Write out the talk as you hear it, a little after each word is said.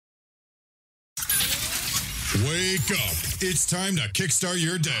Wake up. It's time to kickstart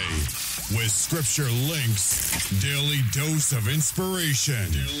your day with ScriptureLinks Daily Dose of Inspiration.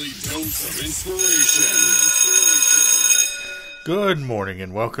 Good morning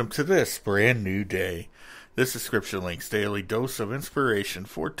and welcome to this brand new day. This is ScriptureLinks Daily Dose of Inspiration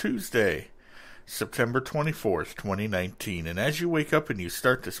for Tuesday, September 24th, 2019. And as you wake up and you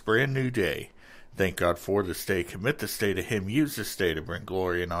start this brand new day, thank God for this day. Commit this day to Him. Use this day to bring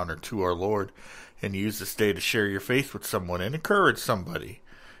glory and honor to our Lord. And use this day to share your faith with someone and encourage somebody.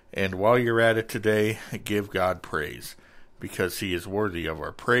 And while you're at it today, give God praise. Because He is worthy of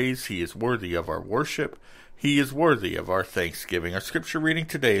our praise. He is worthy of our worship. He is worthy of our thanksgiving. Our scripture reading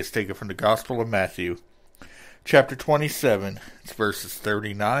today is taken from the Gospel of Matthew, chapter 27. It's verses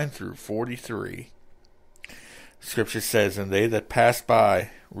 39 through 43. Scripture says, "And they that passed by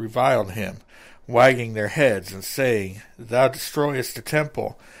reviled him, wagging their heads, and saying, Thou destroyest the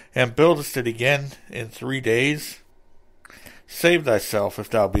temple, and buildest it again in 3 days? Save thyself, if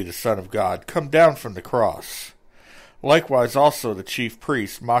thou be the Son of God. Come down from the cross. Likewise also the chief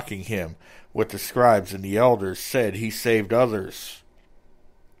priests, mocking him with the scribes and the elders, said, He saved others.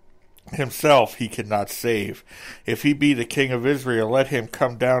 Himself he cannot save. If he be the King of Israel, let him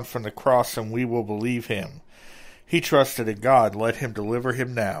come down from the cross, and we will believe him. He trusted in God, let him deliver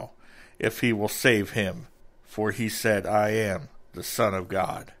him now, if he will save him. For he said, I am the Son of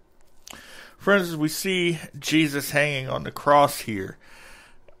God." Friends, as we see Jesus hanging on the cross here,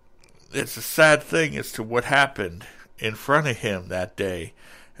 it's a sad thing as to what happened in front of him that day.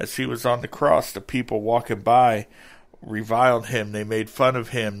 As he was on the cross, the people walking by reviled him. They made fun of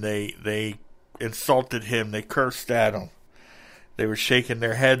him. They insulted him. They cursed at him. They were shaking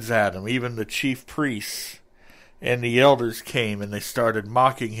their heads at him. Even the chief priests and the elders came and they started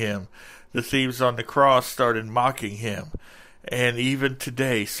mocking him. The thieves on the cross started mocking him. And even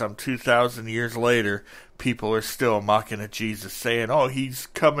today, some 2,000 years later, people are still mocking at Jesus, saying, "Oh, he's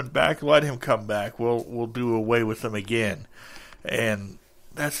coming back. Let him come back. We'll do away with him again." And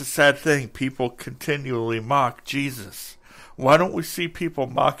that's a sad thing. People continually mock Jesus. Why don't we see people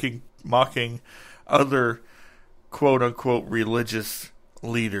mocking other quote-unquote religious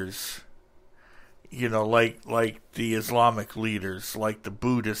leaders? You know, like the Islamic leaders, like the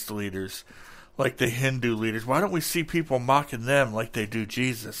Buddhist leaders, like the Hindu leaders. Why don't we see people mocking them like they do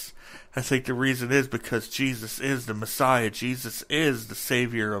Jesus? I think the reason is because Jesus is the Messiah. Jesus is the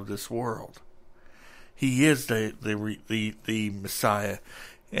Savior of this world. He is the Messiah.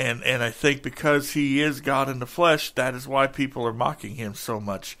 And I think because He is God in the flesh, that is why people are mocking Him so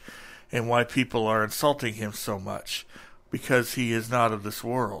much and why people are insulting Him so much. Because He is not of this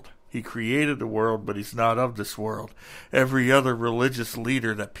world. He created the world, but He's not of this world. Every other religious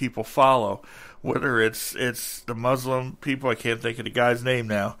leader that people follow, whether it's the Muslim people, I can't think of the guy's name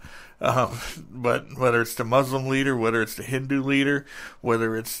now, but whether it's the Muslim leader, whether it's the Hindu leader,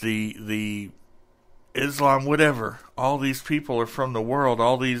 whether it's the Islam, whatever, all these people are from the world.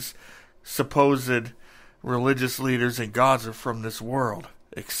 All these supposed religious leaders and gods are from this world,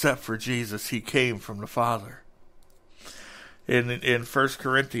 except for Jesus. He came from the Father. In 1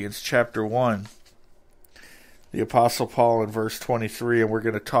 Corinthians chapter 1, the Apostle Paul in verse 23, and we're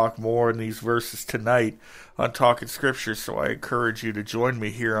going to talk more in these verses tonight on Talking Scripture, so I encourage you to join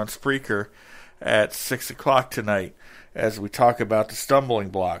me here on Spreaker at 6 o'clock tonight as we talk about the stumbling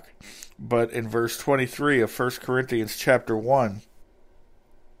block. But in verse 23 of 1 Corinthians chapter 1,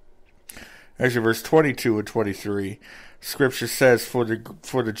 actually verse 22 and 23, Scripture says, For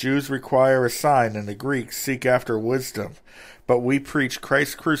the Jews require a sign, and the Greeks seek after wisdom. But we preach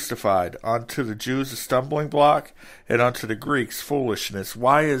Christ crucified, unto the Jews a stumbling block, and unto the Greeks foolishness.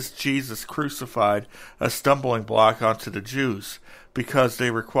 Why is Jesus crucified a stumbling block unto the Jews? Because they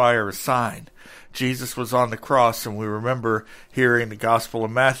require a sign. Jesus was on the cross, and we remember hearing the Gospel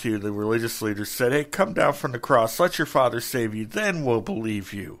of Matthew, the religious leaders said, Hey, come down from the cross, let your Father save you, then we'll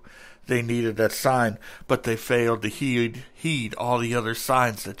believe you. They needed that sign, but they failed to heed all the other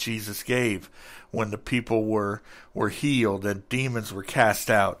signs that Jesus gave when the people were healed and demons were cast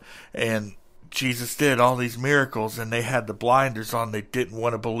out. And Jesus did all these miracles, and they had the blinders on. They didn't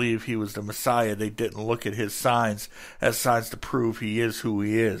want to believe He was the Messiah. They didn't look at His signs as signs to prove He is who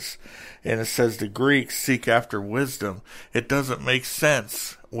He is. And it says the Greeks seek after wisdom. It doesn't make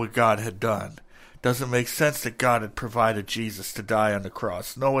sense what God had done. It doesn't make sense that God had provided Jesus to die on the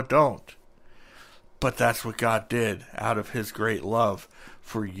cross. No, it don't. But that's what God did out of His great love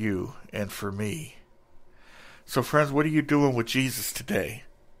for you and for me. So friends, what are you doing with Jesus today?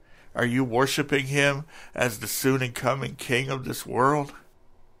 Are you worshiping Him as the soon and coming King of this world?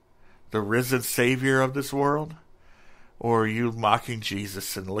 The risen Savior of this world? Or are you mocking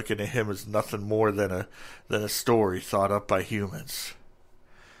Jesus and looking at him as nothing more than a story thought up by humans?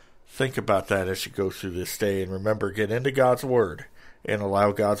 Think about that as you go through this day, and remember, get into God's Word and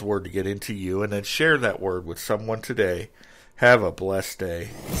allow God's Word to get into you, and then share that Word with someone today. Have a blessed day.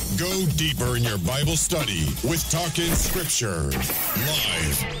 Go deeper in your Bible study with Talkin' Scripture.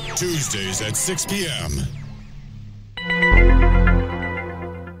 Live, Tuesdays at 6 p.m.